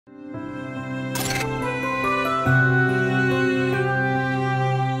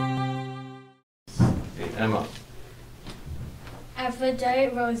Emma.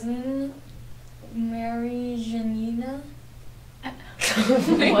 Aphrodite, Rosine, Mary, Janina.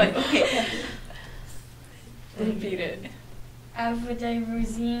 What? Okay. Repeat it. Aphrodite,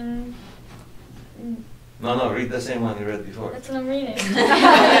 Rosine. No, read the same one you read before. That's what I'm reading.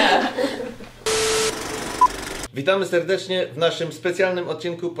 Witamy serdecznie w naszym specjalnym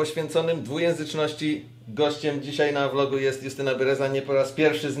odcinku poświęconym dwujęzyczności. Gościem dzisiaj na vlogu jest Justyna Bereza, nie po raz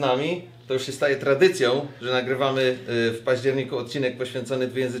pierwszy z nami. To już się staje tradycją, że nagrywamy w październiku odcinek poświęcony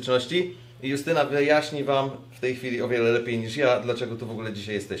dwujęzyczności. I Justyna wyjaśni Wam w tej chwili o wiele lepiej niż ja, dlaczego tu w ogóle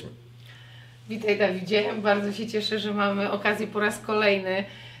dzisiaj jesteśmy. Witaj Dawidzie, bardzo się cieszę, że mamy okazję po raz kolejny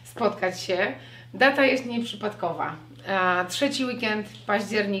spotkać się. Data jest nieprzypadkowa. Trzeci weekend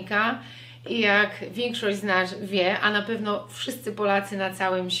października i jak większość z nas wie, a na pewno wszyscy Polacy na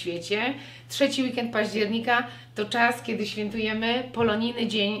całym świecie, trzeci weekend października to czas, kiedy świętujemy polonijny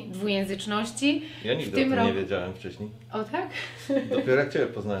dzień dwujęzyczności. Ja nigdy o tym nie wiedziałem wcześniej. O tak? Dopiero jak Ciebie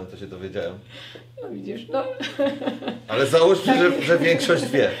poznałem, to się dowiedziałem. No widzisz, no. Ale załóżmy, że większość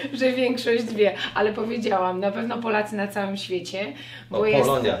wie. Że większość wie, ale powiedziałam, na pewno Polacy na całym świecie. Bo jest,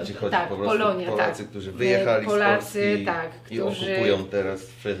 Polonia Ci chodzi, tak, po prostu Polonia, Polacy, tak. którzy wyjechali Polacy, z Polski tak, i okupują teraz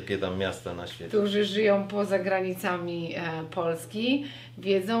wszelkie tam miasta na świecie. Którzy żyją poza granicami Polski,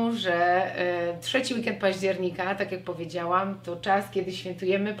 wiedzą, że trzeci weekend października, tak jak powiedziałam, to czas, kiedy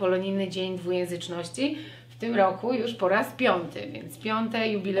świętujemy polonijny dzień dwujęzyczności. W tym roku już po raz piąty, więc piąte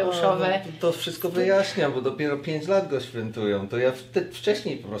jubileuszowe. To wszystko wyjaśnia, bo dopiero 5 lat go świętują. To ja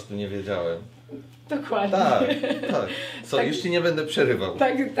wcześniej po prostu nie wiedziałem. Dokładnie. Tak. Co, Tak. już Ci nie będę przerywał.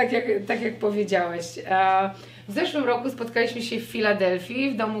 Tak jak powiedziałeś. W zeszłym roku spotkaliśmy się w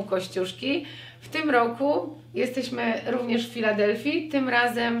Filadelfii, w domu Kościuszki. W tym roku jesteśmy również w Filadelfii, tym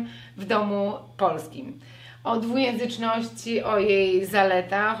razem w domu polskim. O dwujęzyczności, o jej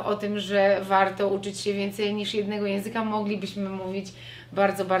zaletach, o tym, że warto uczyć się więcej niż jednego języka, moglibyśmy mówić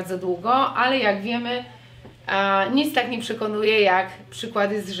bardzo, bardzo długo, ale jak wiemy, nic tak nie przekonuje jak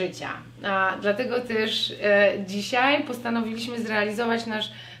przykłady z życia. Dlatego też dzisiaj postanowiliśmy zrealizować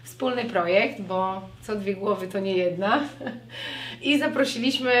nasz wspólny projekt, bo co dwie głowy to nie jedna. I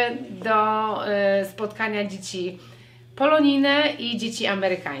zaprosiliśmy do spotkania dzieci polonijne i dzieci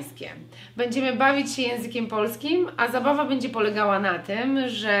amerykańskie. Będziemy bawić się językiem polskim, a zabawa będzie polegała na tym,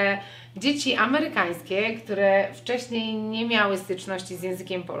 że dzieci amerykańskie, które wcześniej nie miały styczności z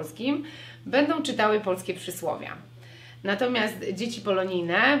językiem polskim, będą czytały polskie przysłowia. Natomiast dzieci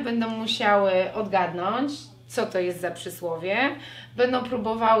polonijne będą musiały odgadnąć, co to jest za przysłowie, będą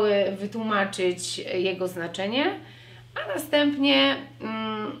próbowały wytłumaczyć jego znaczenie, a następnie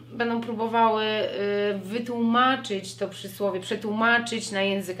będą próbowały wytłumaczyć to przysłowie, przetłumaczyć na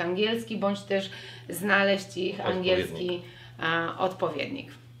język angielski, bądź też znaleźć ich angielski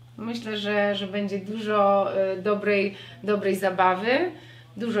odpowiednik. Myślę, że będzie dużo dobrej zabawy,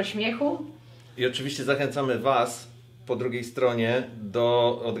 dużo śmiechu. I oczywiście zachęcamy Was po drugiej stronie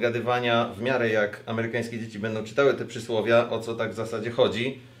do odgadywania w miarę jak amerykańskie dzieci będą czytały te przysłowia, o co tak w zasadzie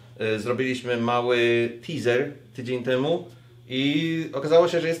chodzi. Zrobiliśmy mały teaser tydzień temu i okazało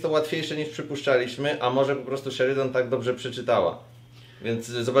się, że jest to łatwiejsze niż przypuszczaliśmy, a może po prostu Sheridan tak dobrze przeczytała. Więc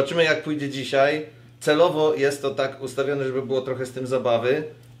zobaczymy jak pójdzie dzisiaj. Celowo jest to tak ustawione, żeby było trochę z tym zabawy,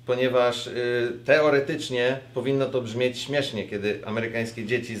 ponieważ teoretycznie powinno to brzmieć śmiesznie, kiedy amerykańskie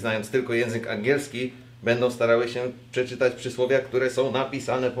dzieci, znając tylko język angielski, będą starały się przeczytać przysłowia, które są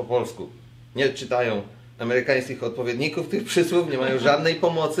napisane po polsku. Nie czytają amerykańskich odpowiedników tych przysłów, nie mają żadnej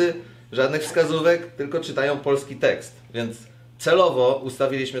pomocy, żadnych wskazówek, tylko czytają polski tekst. Więc celowo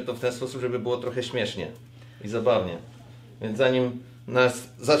ustawiliśmy to w ten sposób, żeby było trochę śmiesznie i zabawnie. Więc zanim nas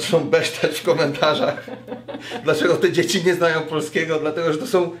zaczną besztać w komentarzach, dlaczego te dzieci nie znają polskiego, dlatego że to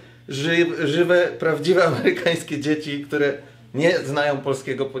są żywe, prawdziwe amerykańskie dzieci, które nie znają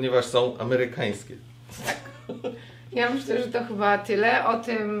polskiego, ponieważ są amerykańskie. Ja myślę, że to chyba tyle. O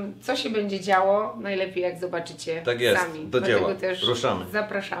tym, co się będzie działo, najlepiej jak zobaczycie tak jest, sami. do dzieła. Dlatego też ruszamy.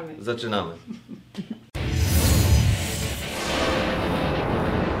 Zapraszamy. Zaczynamy.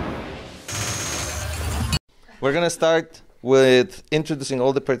 We're gonna start with introducing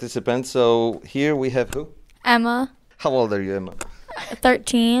all the participants. So here we have who? Emma, How old are you, Emma?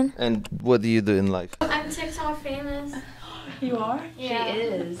 13. And what do you do in life? I'm TikTok famous. You are? Yeah.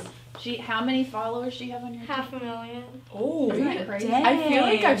 She is. How many followers do you have on your 500,000. Oh, Isn't that crazy? dang. I feel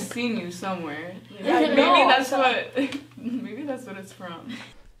like I've seen you somewhere. Yeah, I Maybe know. that's what. Maybe that's what it's from.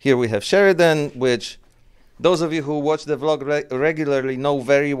 Here we have Sheridan, which those of you who watch the vlog regularly know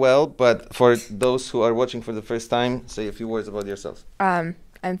very well, but for those who are watching for the first time, say a few words about yourselves. I'm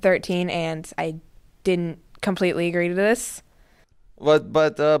 13 and I didn't completely agree to this.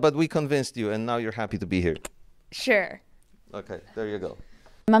 But we convinced you, and now you're happy to be here. Sure. Okay, there you go.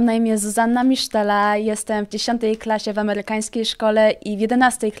 Mam na imię Zuzanna Misztela, jestem w 10. klasie w amerykańskiej szkole i w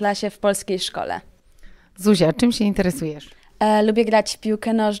 11. klasie w polskiej szkole. Zuzia, czym się interesujesz? Lubię grać w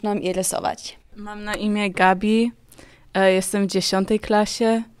piłkę nożną i rysować. Mam na imię Gabi. Jestem w 10.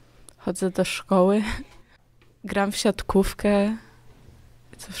 klasie. Chodzę do szkoły. Gram w siatkówkę.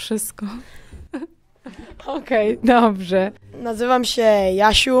 To wszystko. Okej, dobrze. Nazywam się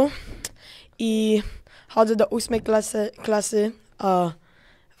Jasiu i chodzę do 8. klasy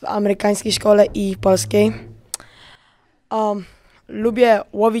w amerykańskiej szkole i polskiej. Lubię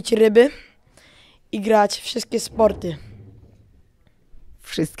łowić ryby i grać wszystkie sporty.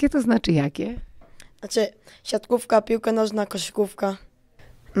 Wszystkie to znaczy jakie? Znaczy siatkówka, piłka nożna, koszykówka.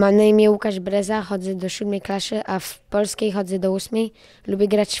 Mam na imię Bereza, chodzę do 7. klasy, a w polskiej chodzę do 8. Lubię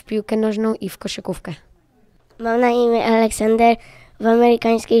grać w piłkę nożną i w koszykówkę. Mam na imię Aleksander. W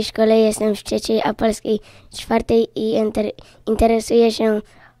amerykańskiej szkole jestem w 3., a polskiej 4. i interesuję się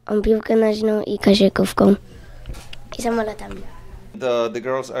piłką nożną i koszykówką. I samolotami. The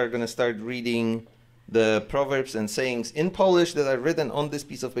girls are going to start reading the proverbs and sayings in Polish that are written on this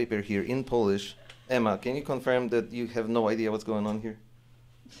piece of paper here in Polish. Emma, can you confirm that you have no idea what's going on here?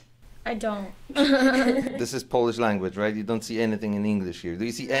 I don't. This is Polish language, right? You don't see anything in English here. Do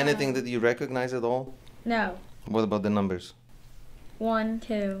you see anything that you recognize at all? No. What about the numbers? 1,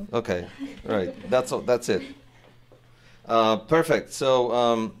 2. Okay, right. That's all. That's it. Perfect.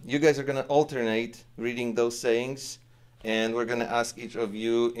 So you guys are going to alternate reading those sayings, and we're going to ask each of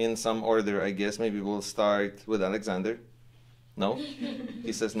you in some order, I guess. Maybe we'll start with Alexander. No?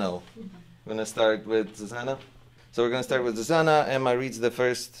 He says no. We're going to start with Susanna. So we're going to start with Susanna. Emma reads the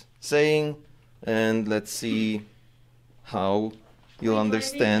first saying, and let's see how you'll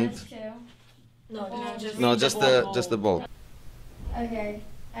understand. No, just the bold. Okay,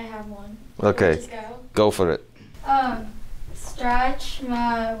 I have one. Okay, Just go. go for it. Stretch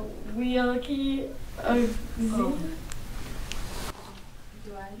my wielki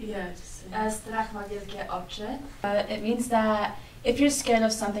Strach ma wielkie oczy. It means that if you're scared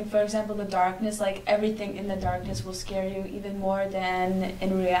of something, for example, the darkness, like everything in the darkness will scare you even more than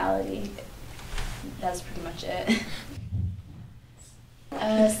in reality. That's pretty much it.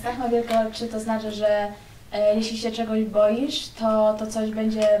 Strach ma wielkie oczy to znaczy, że jeśli się czegoś boisz, to coś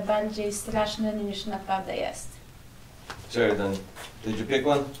będzie bardziej straszne niż naprawdę jest. Sure, then. Did you pick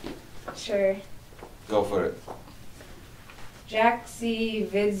one? Sure. Go for it. Jaxi,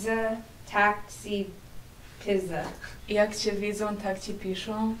 widzę, taxi, pizza. Jak cię widzą, tak ci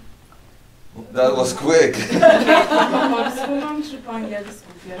piszą. That was quick. Po polsku mam czy po angielsku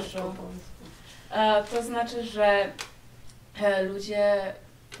pierwszą? To znaczy, że ludzie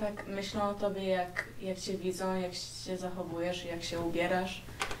tak myślą o tobie, jak cię widzą, jak się zachowujesz, jak się ubierasz.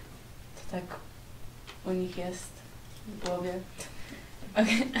 To tak u nich jest w głowie.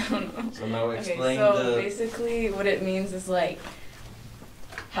 Okay, I don't know. So now explain Basically what it means is like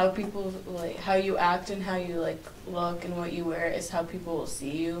how people, like how you act and how you like look and what you wear is how people will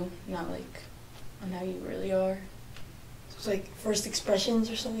see you, not like on how you really are. So it's like first expressions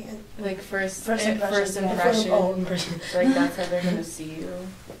or something? Like first impressions. impression. Oh, impression. Like that's how they're gonna see you.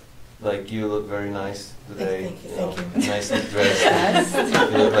 Like you look very nice today. Thank you. Nicely dressed.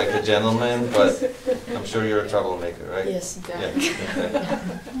 You look like a gentleman, but I'm sure you're a troublemaker, right? Yes. Yeah. Okay.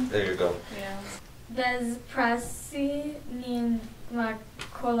 There you go. Yeah. Bez pracy nie ma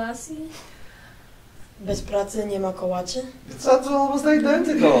kolacji. Bez pracy nie ma kołaczy. It sounds almost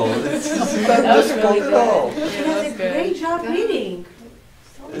identical. It's not difficult at all. Yeah, that's good. job reading.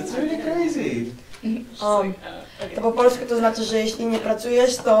 It's really crazy. To po polsku to znaczy, że jeśli nie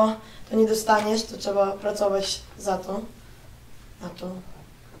pracujesz, to nie dostaniesz, to trzeba pracować za to. Na to.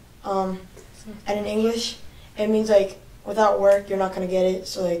 And in English, it means like without work, you're not gonna get it.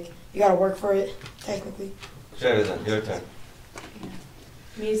 So like you gotta work for it, technically. Sheridan, your turn.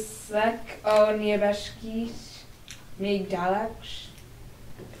 Misek o niebieskich migdałach.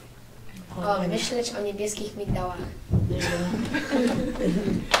 Myśleć o niebieskich migdałach.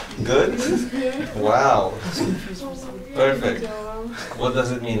 Good? Wow. Perfect. What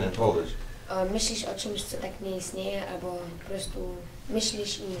does it mean in Polish? Myślisz o czymś, co tak nie istnieje, albo po prostu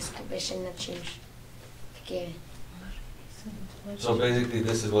myślisz i skupiasz się nad czymś. Takie... So basically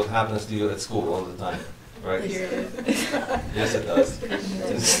this is what happens to you at school all the time, right? Yes, it does.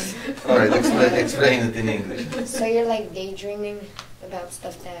 All right, explain it in English. So you're like daydreaming about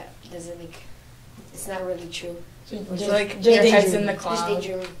stuff that doesn't like, it's not really true. It's like your head's in the Just clouds.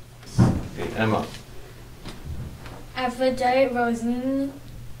 daydreaming. Okay, Emma. Every day Rosine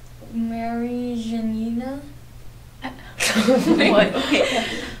marry Janina. What?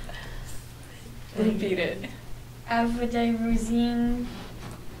 Repeat it. Aphrodite Rosine.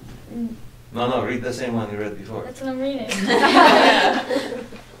 No, read the same one you read before. That's what I'm reading. I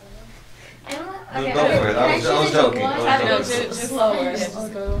don't know. No, Okay, go for it. I was joking. Just slower.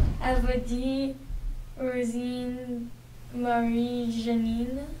 Just go. Aphrodite Rosine Marie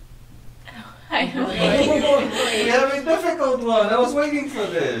Janine. I know. We have a difficult one. I was waiting for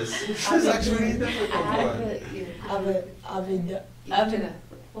this. This is actually a difficult one.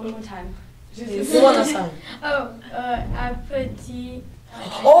 One more time. Oh, Aphrodite.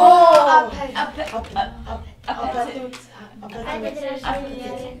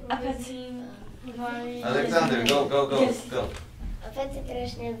 Rosine Marie. Alexander, go. Oferty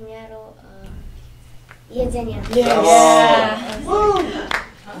strasznie w miarę jedzenia. Bravo!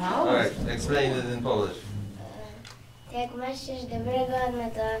 Alright, explain it in Polish. Jak masz coś dobrego, no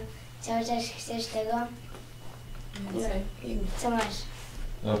to cały czas chcesz tego, co masz.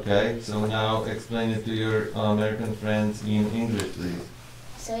 Okay, so now explain it to your American friends in English, please.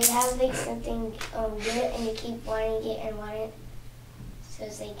 So you have like something good and you keep wanting it and want it, so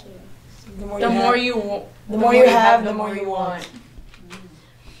it's like, you know. The more you have, the more you want.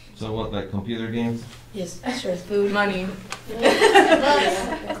 So what, like computer games? Yes, sure. Food. Money.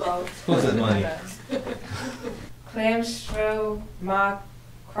 Who said money? Kłamstwo ma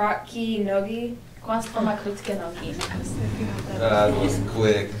krótkie nogi. Kłamstwo ma krótkie nogi. That was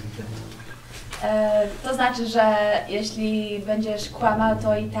quick. To znaczy, że jeśli będziesz kłamał,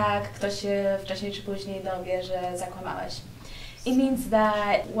 to i tak ktoś się wcześniej czy później dowie, że zakłamałeś. It means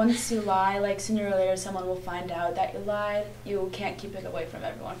that once you lie, like sooner or later someone will find out that you lied. You can't keep it away from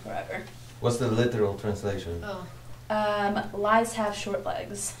everyone forever. What's the literal translation? Lies have short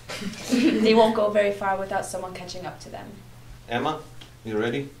legs. They won't go very far without someone catching up to them. Emma, you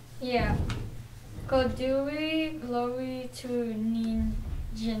ready? Yeah. Glory to Nin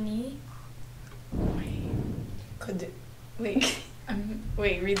Jenny.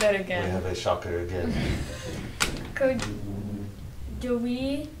 Wait, read that We again. have a shocker again.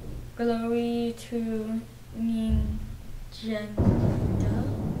 Glory to Nin Jenny.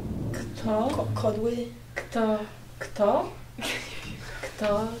 Kodły. Kto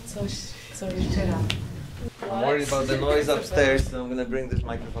co jeszcze raz. I'm worried about the noise upstairs, so I'm going to bring this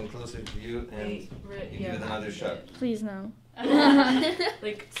microphone closer to you and you give it another shot. Please no.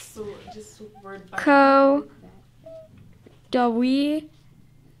 Like, just word by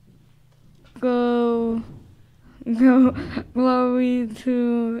Glory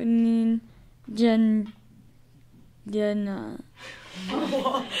to Nin Jenna.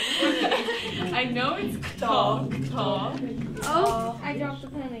 I know it's kto. Oh, I dropped the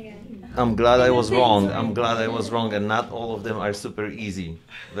pen again. I'm glad I was wrong. And not all of them are super easy.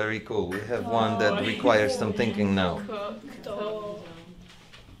 Very cool. We have one that requires some thinking now.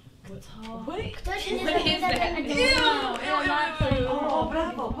 Kto się nie zapyta, ten... O,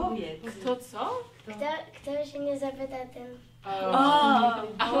 brawo, powiedz. Kto co? Kto się nie zapyta, ten... I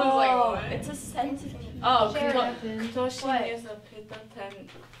was like, what? It's a sentence. Kto się nie zapyta, ten...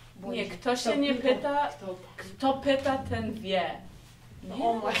 Nie, kto się nie pyta, kto pyta, ten wie. Nie,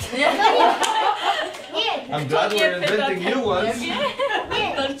 I'm glad we're inventing new ones.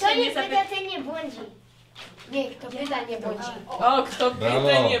 kto nie pyta, ten nie błądzi. Nie, kto pyta, nie błądzi. O, kto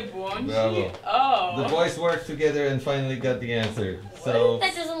pyta, nie błądzi. Bravo. Oh. The boys worked together and finally got the answer. So,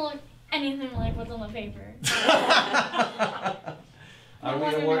 That doesn't look anything like what's on the paper. are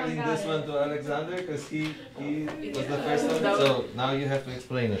we awarding this one to Alexander? Because he was the first one. So now you have to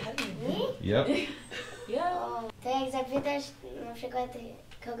explain it. Yep. To jak zapytasz na przykład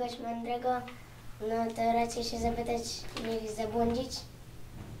kogoś mądrego, no to raczej się zapytać niż zabłądzić.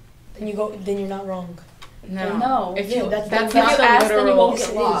 Then you're not wrong. No. If you that's not ask, then you literal. won't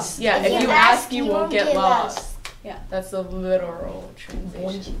get lost. Yeah, if you ask, you won't get lost. Yeah, that's the literal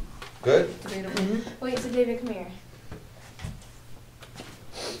translation. Good? Wait, so David, come here.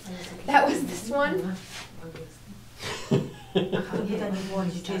 That was this one?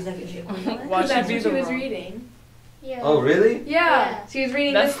 Watch That's it be what she the was wrong. reading. Yeah. Oh, really? Yeah, she was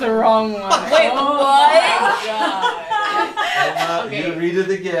reading That's this the one. wrong one. Wait, what? Emma, Okay. you read it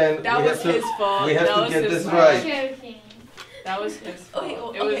again. That we was have his fault. We have That to was get his this fault. right. Joking. That was his fault.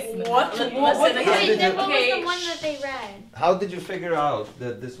 Okay, It was what? Listen How again. did Wait, then you- what was Okay, the one that they read? How did you figure out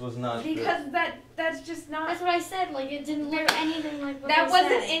that this was not? Because that's just not. That's what I said. Like it didn't look anything like what That they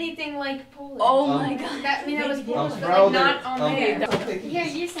wasn't said. anything like Polish. Oh my god. That was Polish, I'm but proud like not that on there. Here,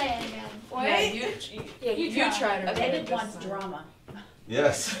 you say it again. Yeah, you try to read David it wants this time. drama.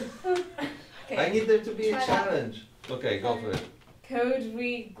 Yes. I need there to be a challenge. Okay, go for it.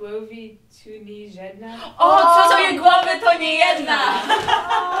 Kołdrzwi głowy tu nie jedna. O, co twoje głowy to nie jedna!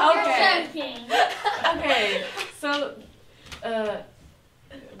 Okay. Okay. So,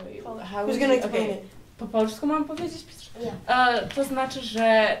 Who's gonna explain it? Po polsku mam powiedzieć? Yeah. To znaczy,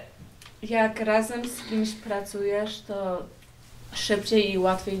 że jak razem z kimś pracujesz, to szybciej i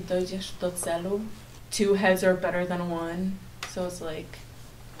łatwiej dojdziesz do celu. Two heads are better than one. So it's like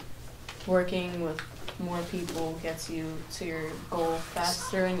working with more people gets you to your goal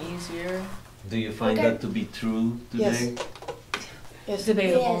faster and easier. Do you find that to be true today? Yes.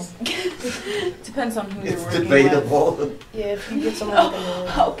 Debatable. Yes. Depends on who you're It's working debatable. Yeah, if you get someone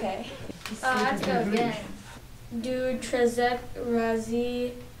that Okay. Let's go again. Du trzech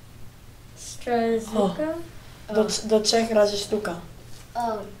razy strazuka? do 3 razy sztuka.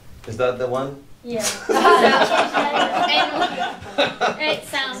 Oh, Is that the one? yeah. It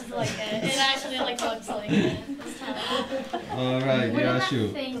sounds like it. It actually looks like it. Alright,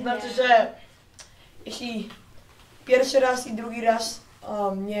 Jasiu. To znaczy, że jeśli pierwszy raz i drugi raz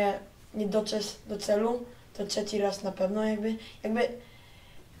nie dotrzesz do celu, to trzeci raz na pewno jakby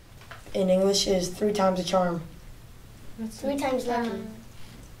in English is 3 times the charm. 3 times lucky.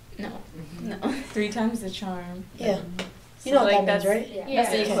 No. 3 times the charm. Yeah. So You know what like that means, that's- right? Yeah.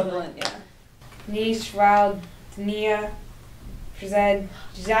 That's the Okay. equivalent, yeah. Niszwal dnia przez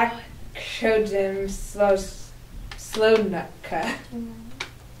siódem slownika.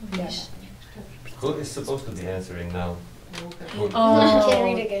 Yes. Who is supposed to be answering now? Oh. Can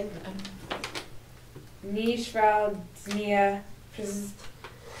read again. Niszwal dnia przez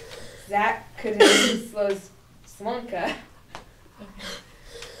siódem slownika.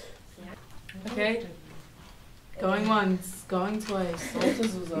 Okay. Going once, going twice. Solta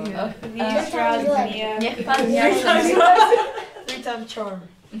Zuza. Niszwal dnia. Niech pan nie... 3 times charm.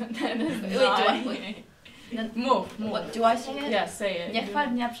 Move. What, do I say it? Yeah, say it. Nie chwal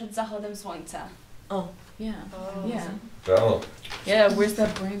dnia przed zachodem słońca. Yeah. Yeah. Bravo. Yeah, where's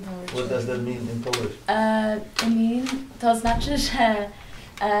that brain power? What does that mean in Polish? To znaczy, że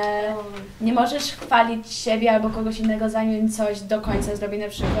nie możesz chwalić siebie albo kogoś innego, zanim coś do końca zrobi. Na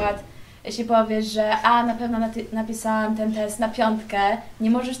przykład, jeśli powiesz, że na pewno napisałam ten test na 5, nie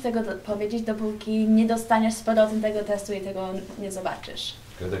możesz tego powiedzieć, dopóki nie dostaniesz z powrotem tego testu i tego nie zobaczysz.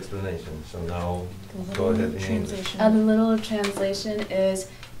 Good explanation. So now go ahead in English. The little translation is,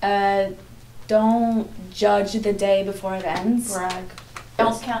 don't judge the day before it ends. Brag.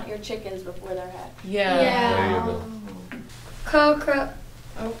 Don't count your chickens before they're hatched. Yeah. There you go.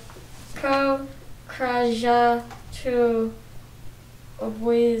 Kraja tu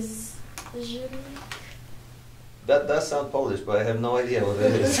obojżyk. That does sound Polish, but I have no idea what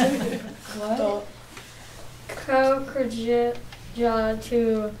it is. To Kraja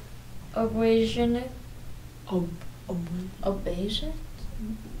tu obojżyk. Obejrzeć?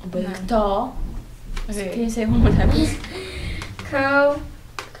 No. Kto? Okay. Can you say one more time, please? Kraja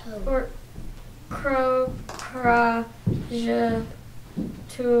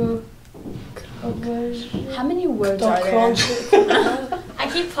tu obojżyk. How many words to are there? krąży. I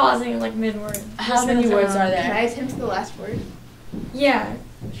keep pausing like mid-word. How many words are Can there? I attempt the last word? Yeah.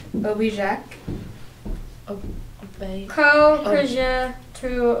 Obejrzak. Obey. Kraja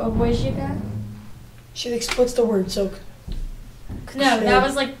tu obojżyk. She splits the word, so No, that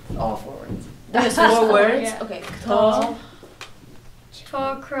was like all 4 words. There's 4 words? Yeah. Okay. Kto?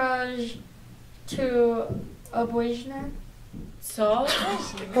 To kraj tu obojżyk. So?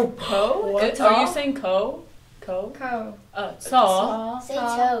 Co? What? Are you saying co? Co? Ko. Co? Say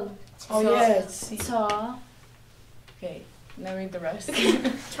toe. oh yeah, see. Co? Okay. Now read the rest.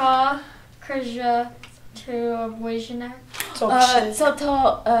 To kraj tu obojżyk. Co przy. Co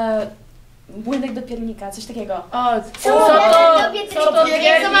to młynek do piernika, coś takiego. O, Co to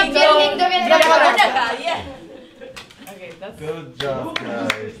piernik do wiatraka? Yeah. Okay, that's Good job,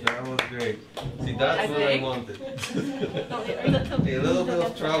 guys. That was great. See, that's what I wanted. A little bit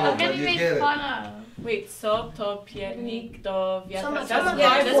of trouble, but you get it. Wait, co to piernik do wiatraka? Someone-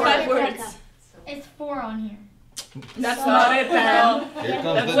 That's 5 words. It's 4 on here. That's not it then. Here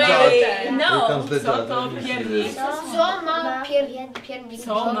comes the Wait, judge. no. Here comes the Co judge. to Let me see piernik? this. Co ma piernik?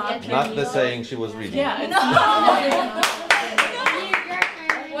 Co ma Not the saying she was reading. Yeah, it's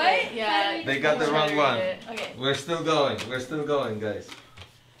What? Yeah. They got the wrong one. Okay. We're still going. We're still going, guys.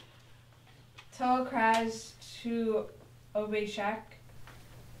 To kraj tu obejrzak.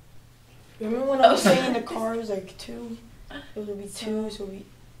 Remember when I was saying the car was like 2? It would be 2, so it would be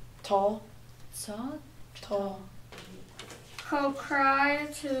tall. Co? Tall. Ko kraj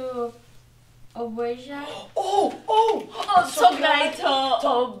tu obojżyk. Oh! Co graj to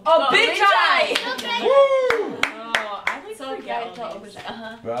obyczaj! Woo! Oh, I like Co forget graj all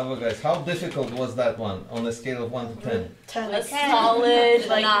Bravo, guys. How difficult was that one on a scale of 1 to 10? 10. A solid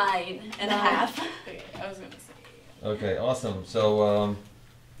like 9.5. Okay, I was gonna say. Okay, awesome. So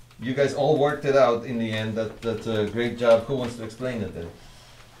you guys all worked it out in the end. That's a great job. Who wants to explain it then?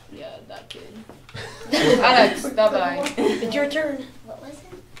 Yeah, that kid. Alex, dawaj. It's your turn. What was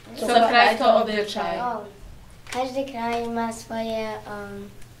it? Co za kraj to obyczaj. O, każdy kraj ma swoje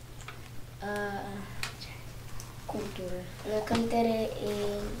kultury i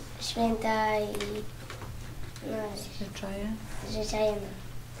święta i zwyczaje.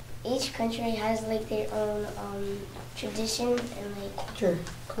 Each country has like their own tradition and like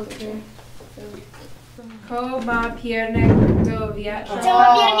culture. Kto ma piernik do wiatra? Co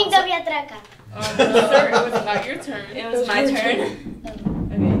ma piernik do wiatraka? Sir, it was not your turn. It was my turn.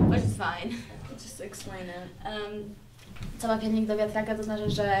 Okay, which is fine. Just explain it. Co ma piernik do wiatraka, to znaczy,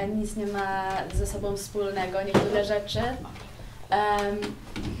 że nic nie ma ze sobą wspólnego, niektóre rzeczy.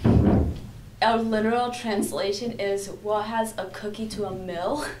 Our literal translation is what has a cookie to a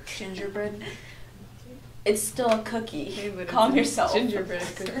mill? Gingerbread. It's still a cookie. Calm yourself. Gingerbread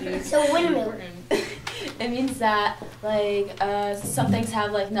cookies. So windmill. It means that like some things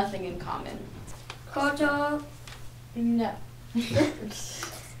have like nothing in common. Koto, No.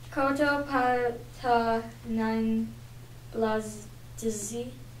 koto pata nan disease.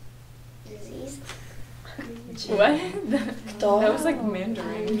 What? Kto? That was like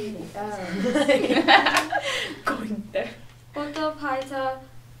Mandarin. Going there. Koto pata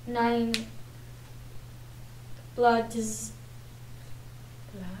nan bladzi.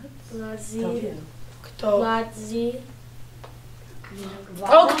 Kto? Bladzi.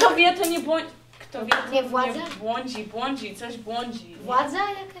 O, kto wie, to nie błądzi. Kto wie, to Nie władza? błądzi, coś błądzi. Władza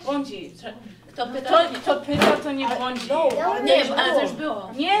jakaś? Błądzi. Kto pyta? Kto pyta, to nie błądzi. Nie, ale to już było.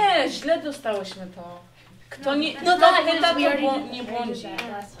 Nie, źle dostałyśmy to. Kto nie, No kto tak, pyta, we already to did- nie błądzi.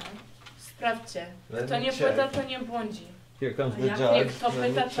 Sprawdźcie. Let Kto me nie check. pyta, to nie błądzi. Here comes the Nie, judge. kto Let me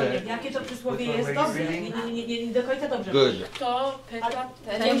pyta, to nie check. Jakie to przysłowie Which one jest were you dobre? reading? Nie do końca dobrze. Good. Kto pyta, to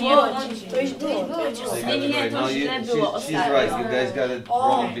nie nie błądzi. błądzi. To już było. Nie, to źle było She's ostatnio. right. You guys got it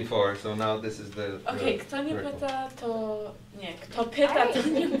wrong before, so now this is the. Okej, kto nie correct one. pyta, to nie. Kto pyta, to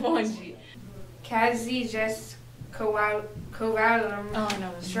nie błądzi. Każdy jest kowalem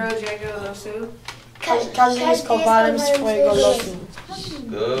swojego losu. Każdy jest kowalem swojego losu.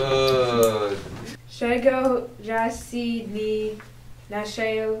 Good. Czego jasni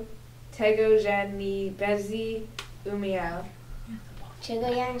naszego tego, że nie bezji umiał. Czego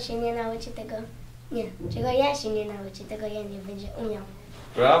ja się nie nauczy tego? Nie. Czego ja się nie nauczy tego, ja nie będzie umiał.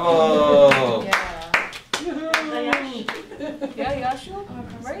 Bravo. Ja, Jasiu?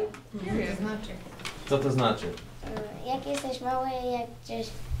 Right? Co to znaczy? Jak jesteś mały, jak coś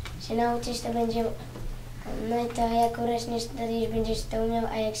się nauczysz, to będzie... No i to jak urośniesz, to już będziesz to umiał,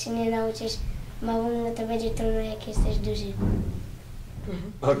 a jak się nie nauczysz małym, no to będzie trudno, jak jesteś duży.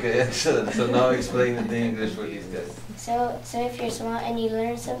 Okay, excellent. So now explain it in English for these guys. So if you're small and you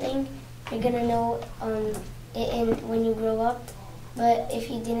learn something, you're gonna know it when you grow up. But if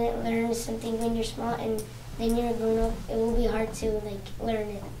you didn't learn something when you're small and then you're grown up, it will be hard to like learn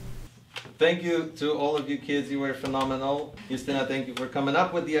it. Thank you to all of you kids. You were phenomenal. Justyna, thank you for coming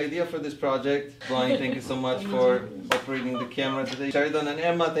up with the idea for this project. Bonnie, thank you so much for operating the camera today. Sheridan and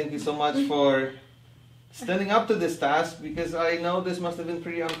Emma, thank you so much for standing up to this task, because I know this must have been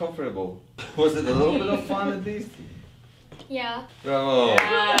pretty uncomfortable. Was it a little bit of fun at least? Yeah. Bravo.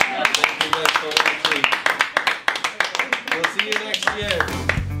 Thank you guys for watching. We'll see you next year.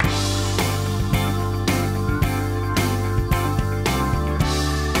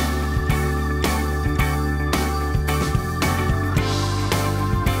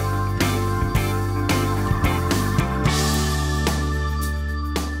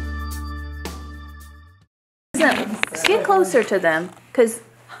 Get closer to them, because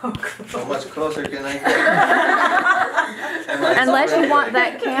How much closer can I get? unless you want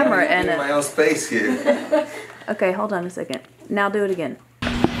that camera in my it. own space here. Okay, hold on a second. Now do it again.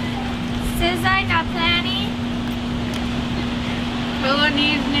 Syzaj na planie.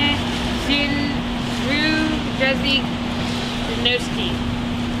 Polonizny syn Drew Jessica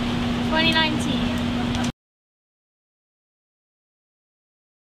 2019.